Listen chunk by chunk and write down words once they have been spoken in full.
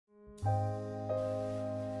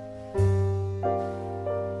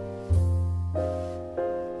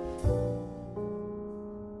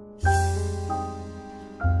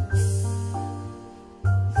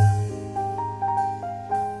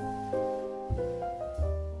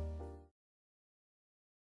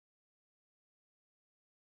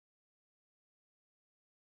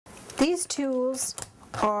These tools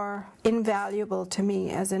are invaluable to me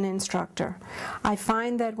as an instructor. I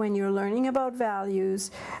find that when you're learning about values,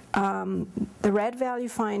 the red value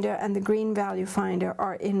finder and the green value finder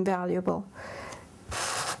are invaluable.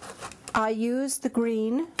 I use the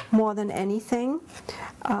green more than anything.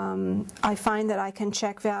 I find that I can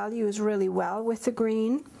check values really well with the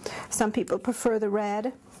green. Some people prefer the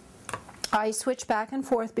red. I switch back and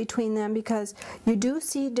forth between them because you do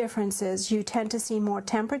see differences. You tend to see more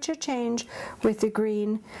temperature change with the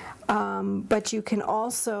green, but you can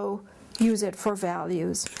also use it for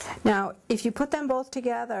values. Now, if you put them both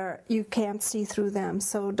together, you can't see through them,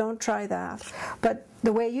 so don't try that. But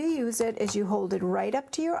the way you use it is you hold it right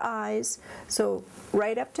up to your eyes, so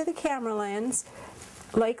right up to the camera lens,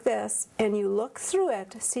 like this, and you look through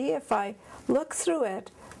it. See, if I look through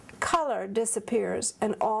it, color disappears,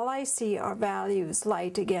 and all I see are values,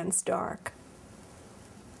 light against dark.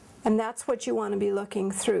 And that's what you want to be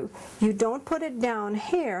looking through. You don't put it down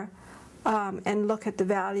here and look at the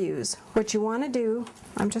values. What you want to do,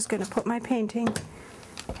 I'm just going to put my painting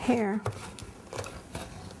here,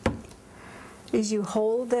 is you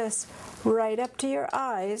hold this right up to your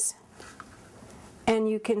eyes and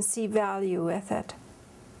you can see value with it.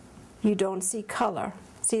 You don't see color.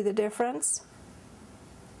 See the difference?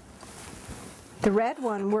 The red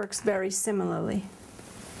one works very similarly.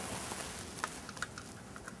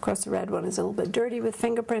 Of course, the red one is a little bit dirty with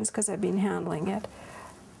fingerprints because I've been handling it.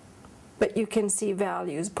 But you can see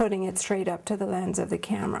values putting it straight up to the lens of the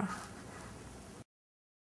camera.